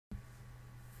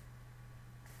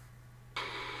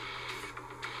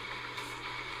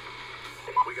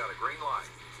We got a green light.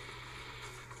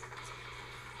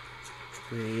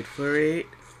 Wait for it.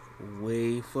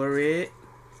 Wait for it.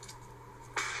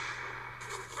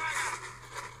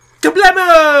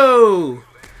 Kablamo!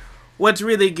 What's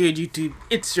really good, YouTube?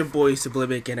 It's your boy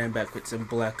Sublimic, and I'm back with some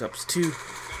Black Ops 2.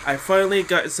 I finally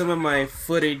got some of my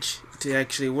footage to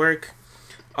actually work.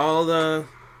 All the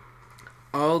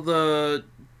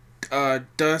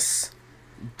Dust,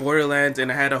 Borderlands,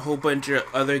 and I had a whole bunch of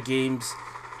other games.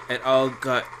 It all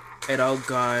got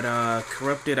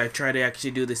corrupted. I tried to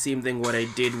actually do the same thing what I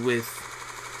did with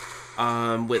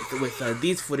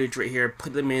these footage right here.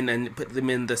 Put them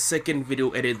in the second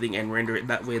video editing and render it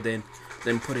that way. Then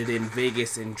put it in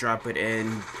Vegas and drop it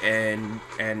and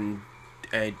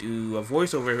do a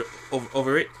voiceover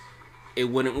over it. It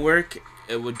wouldn't work.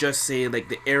 It would just say like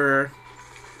the error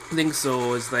thing.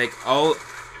 So it's like all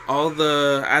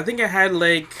the, I think I had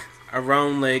like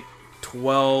around like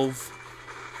 12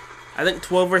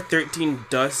 or 13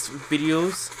 Dust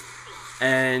videos,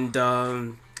 and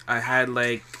I had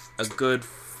like a good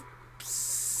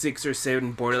 6 or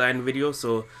 7 Borderland videos.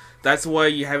 So that's why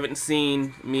you haven't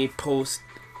seen me post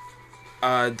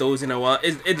those in a while.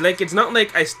 It's not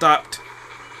like I stopped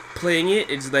playing it.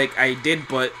 It's like I did,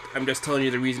 but I'm just telling you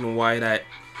the reason why that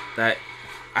I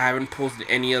haven't posted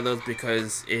any of those,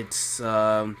 because it's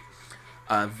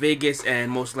Vegas,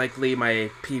 and most likely my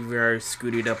PVR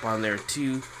scooted up on there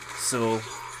too. So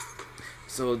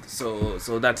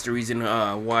that's the reason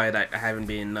why that I haven't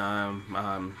been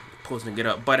posting it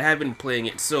up, but I have been playing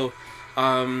it. So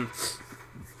so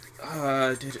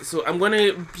I'm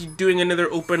gonna be doing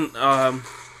another open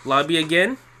lobby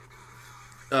again.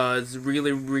 It's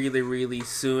really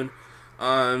soon.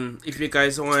 If you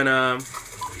guys wanna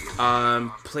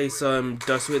play some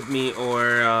Dust with me,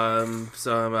 or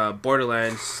some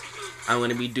Borderlands, I'm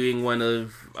gonna be doing one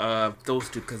of those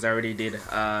two, because I already did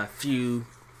a few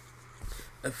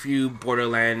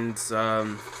Borderlands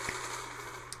open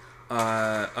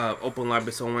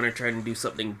lobby. So I want to try and do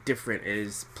something different.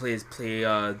 Is play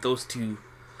those two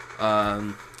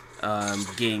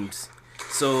games.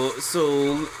 So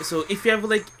if you have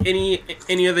like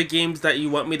any other games that you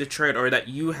want me to try it, or that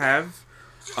you have,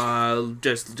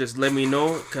 just let me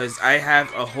know, because I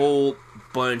have a whole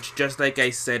bunch. Just like I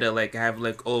said, like I have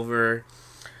like over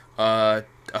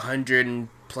 100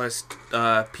 plus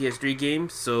PS3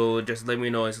 games. So just let me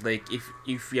know. It's like if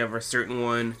you have a certain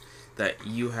one that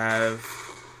you have,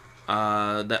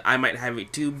 that I might have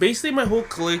it too. Basically, my whole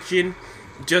collection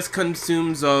just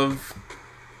consumes of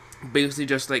basically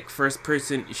just like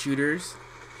first-person shooters.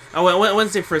 I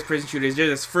wouldn't say first-person shooters.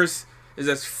 Just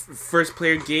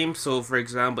first-player games. So, for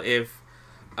example, if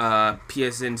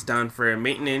PSN's down for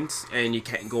maintenance and you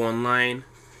can't go online,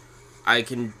 I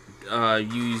can I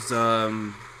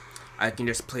can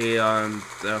just play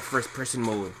the first-person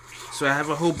mode. So I have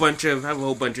a whole bunch of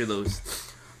those.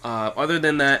 Other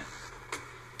than that,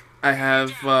 I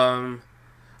have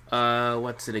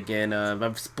what's it again? I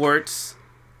have sports,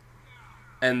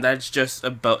 and that's just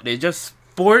about it. Just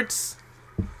sports,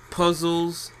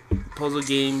 puzzle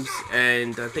games,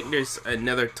 and I think there's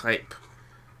another type.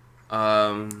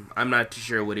 I'm not too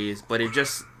sure what it is, but it's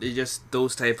just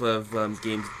those type of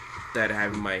games that I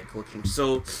have in my collection.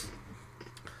 So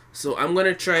I'm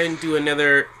gonna try and do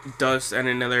another Dust and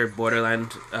another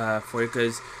Borderland for you,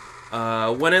 because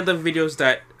one of the videos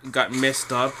that got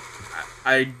messed up,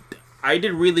 I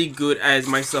did really good as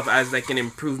myself as like an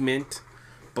improvement,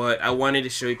 but I wanted to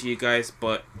show it to you guys,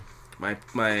 but my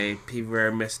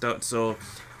PVR messed up. So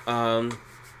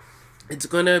it's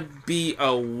gonna be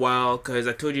a while, because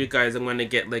I told you guys I'm gonna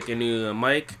get like a new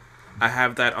mic. I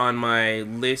have that on my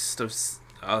list of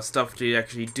stuff to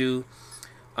actually do.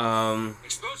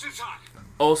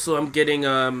 Also, I'm getting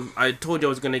I told you I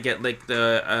was gonna get like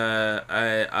the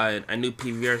a new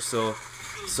PVR, so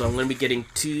I'm gonna be getting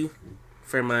 2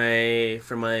 for my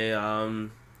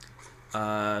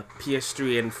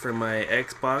PS3 and for my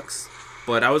Xbox.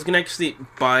 But I was gonna actually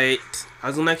buy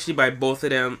both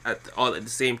of them all at the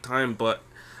same time, but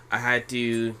I had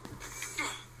to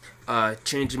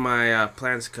change my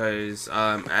plans, because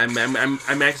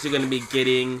I'm actually gonna be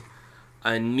getting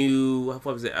a new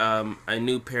a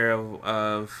new pair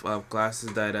of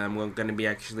glasses that I'm gonna be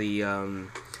actually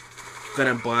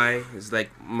gonna buy. It's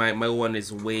like my one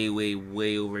is way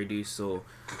overdue, so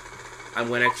I'm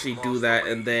gonna actually do that,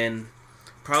 and then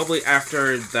probably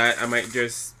after that I might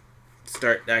just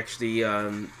start actually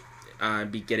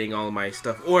be getting all my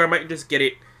stuff, or I might just get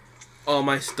it all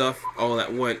my stuff all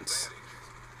at once.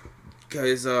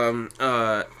 Because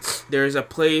there's a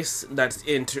place that's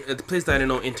a place that I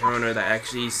know in Toronto that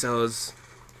actually sells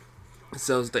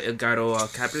the Elgato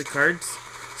capture cards.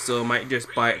 so I might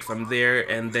just buy it from there,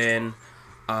 and then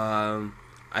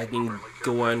I can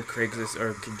go on Craigslist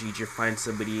or Kijiji, find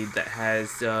somebody that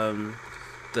has the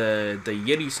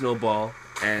Yeti snowball,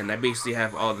 and I basically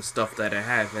have all the stuff that I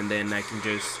have, and then I can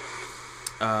just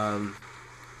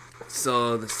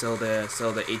sell the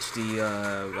HD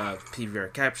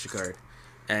PVR capture card,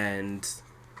 and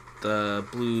the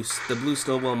blue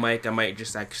snowball mic. I might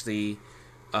just actually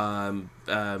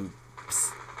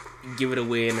give it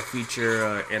away in a feature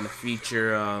I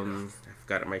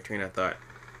forgot my train of thought.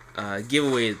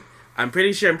 Giveaway. I'm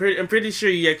pretty sure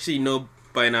you actually know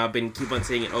by now. I've been keep on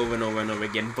saying it over and over and over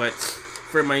again. But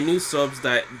for my new subs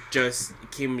that just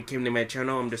came to my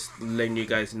channel, I'm just letting you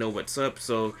guys know what's up.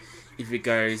 So if you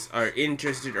guys are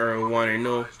interested or want to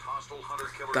know,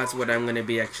 that's what I'm gonna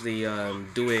be actually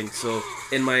doing. So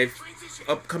in my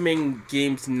upcoming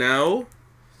games now,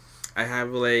 I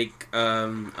have like a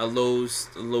low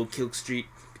kill streak,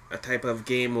 a type of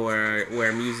game where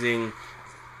I'm using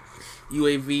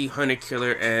UAV, hunter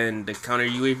killer, and the counter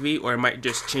UAV, or I might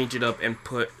just change it up and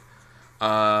put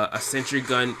a sentry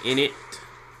gun in it.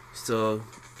 So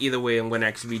either way, I'm gonna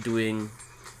actually be doing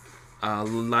a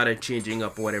lot of changing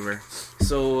up or whatever.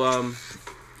 So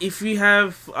if you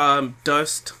have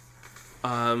dust,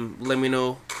 let me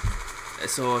know,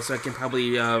 so I can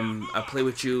probably play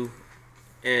with you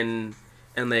and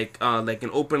like an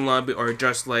open lobby, or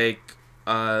just like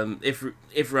if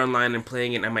we're online and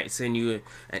playing it, I might send you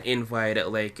an invite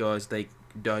at like it's like,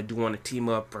 do you want to team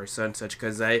up or such,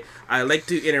 because I like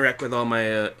to interact with all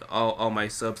my all my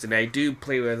subs, and I do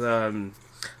play with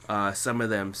some of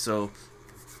them. So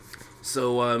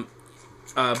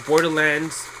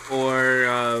Borderlands, or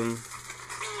I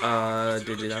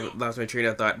lost my train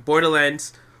of thought.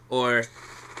 Borderlands or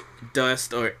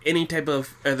Dust, or any type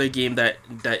of other game that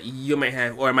you might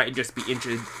have, or I might just be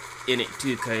interested in it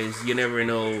too, because you never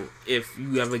know if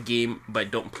you have a game but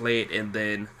don't play it, and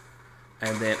then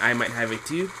I might have it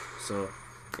too. So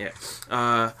yeah,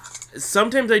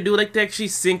 sometimes I do like to actually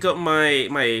sync up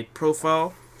my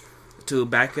profile to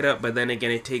back it up, but then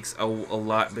again it takes a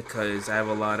lot, because I have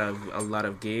a lot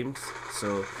of games.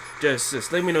 So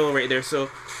just let me know right there. So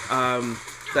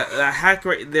that hack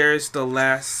right there is the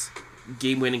last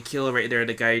game-winning kill right there.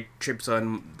 The guy trips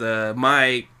on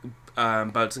my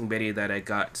bouncing Betty that I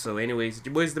got. So anyways,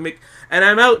 your boys the Mick, and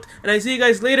I'm out, and I see you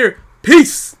guys later.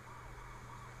 Peace.